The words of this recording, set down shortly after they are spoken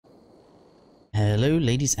Hello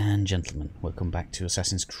ladies and gentlemen, welcome back to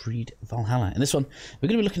Assassin's Creed Valhalla. In this one, we're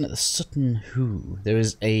going to be looking at the Sutton Who. There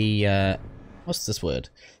is a, what's this word?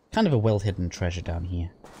 Kind of a well-hidden treasure down here.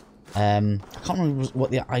 I can't remember what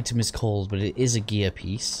the item is called, but it is a gear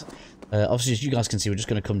piece. Obviously, as you guys can see, we're just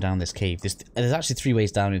going to come down this cave. There's actually 3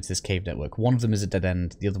 ways down into this cave network. One of them is a dead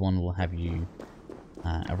end, the other one will have you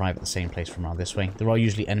arrive at the same place from around this way. There are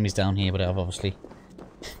usually enemies down here, but I've obviously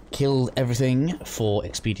killed everything for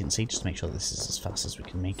expediency, just to make sure that this is as fast as we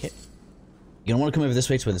can make it. You're going to want to come over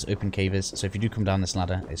this way to where this open cave is, so if you do come down this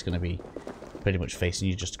ladder, it's going to be pretty much facing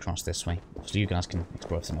you just across this way. So you guys can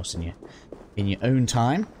explore everything else in your own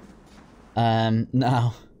time.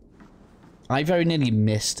 Now, I very nearly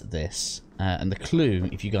missed this, and the clue,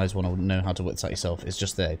 if you guys want to know how to work this out yourself, is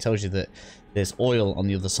just there. It tells you that there's oil on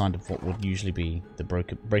the other side of what would usually be the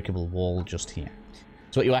breakable wall just here.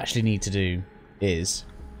 So what you actually need to do is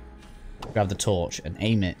grab the torch and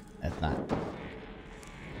aim it at that,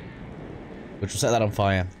 which will set that on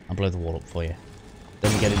fire and blow the wall up for you.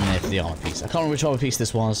 Then we get in there for the armor piece. I can't remember which armor piece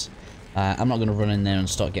this was. I'm not going to run in there and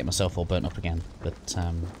start getting myself all burnt up again, but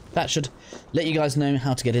that should let you guys know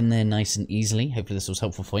how to get in there nice and easily. Hopefully this was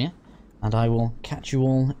helpful for you, and I will catch you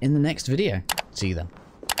all in the next video. See you then.